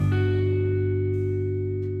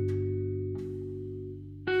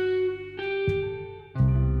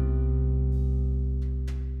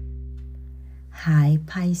Hi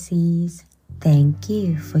Pisces, thank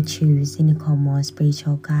you for choosing to become more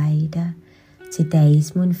spiritual guide.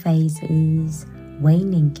 Today's moon phase is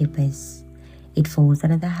Wanning Gibbous. It falls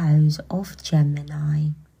under the house of Gemini.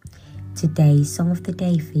 Today's song of the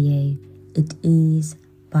day for you, it is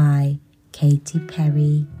by Katy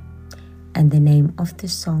Perry. And the name of the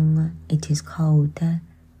song, it is called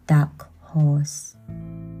Dark Horse.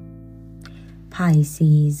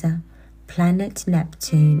 Pisces, planet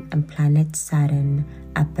Neptune and planet Saturn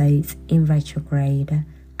are both in retrograde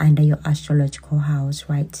under your astrological house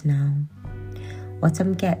right now. What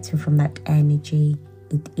I'm getting from that energy,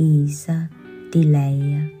 it is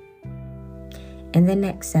delay. In the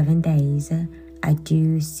next 7 days, I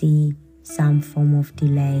do see some form of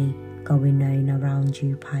delay going on around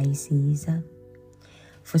you, Pisces.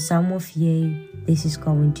 For some of you, this is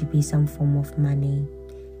going to be some form of money.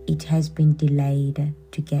 It has been delayed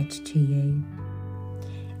to get to you.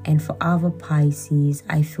 And for other Pisces,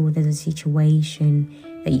 I feel there's a situation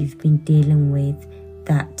that you've been dealing with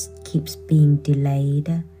that keeps being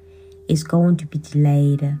delayed. It's going to be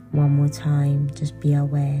delayed one more time, just be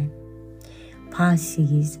aware.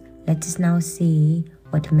 Pisces, let us now see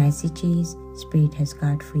what messages Spirit has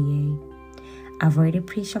got for you. I've already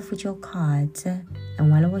pre-shuffled your cards, and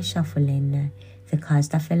while I was shuffling, the cards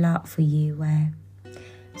that fell out for you were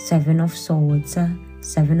 7 of Swords,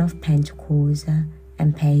 7 of Pentacles,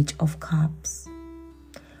 and Page of Cups.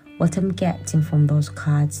 What I'm getting from those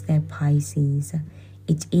cards there, Pisces,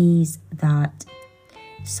 it is that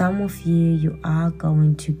some of you are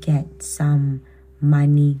going to get some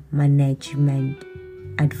money management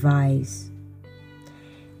advice.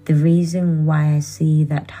 The reason why I see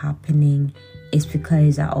that happening is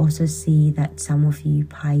because I also see that some of you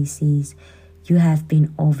Pisces, you have been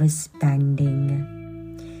overspending.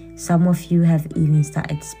 Some of you have even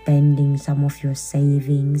started spending some of your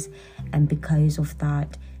savings, and because of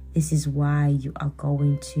that, this is why you are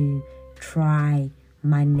going to try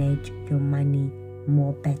manage your money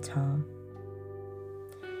more better.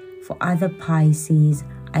 For other Pisces,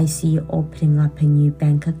 I see you opening up a new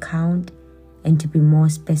bank account, and to be more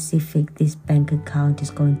specific, this bank account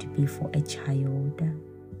is going to be for a child.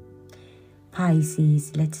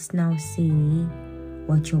 Pisces, let us now see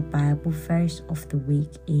what your Bible verse of the week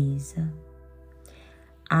is.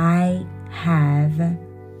 I have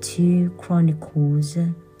 2 Chronicles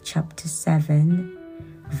chapter 7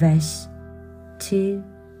 verse 2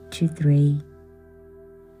 to 3.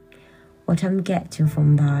 What I'm getting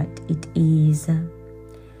from that, it is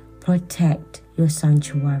protect your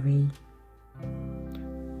sanctuary.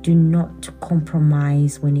 Do not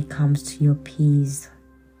compromise when it comes to your peace.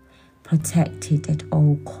 Protect it at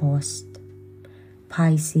all costs.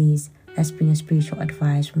 Pisces, that's been a spiritual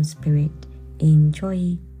advice from Spirit.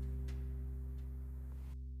 Enjoy.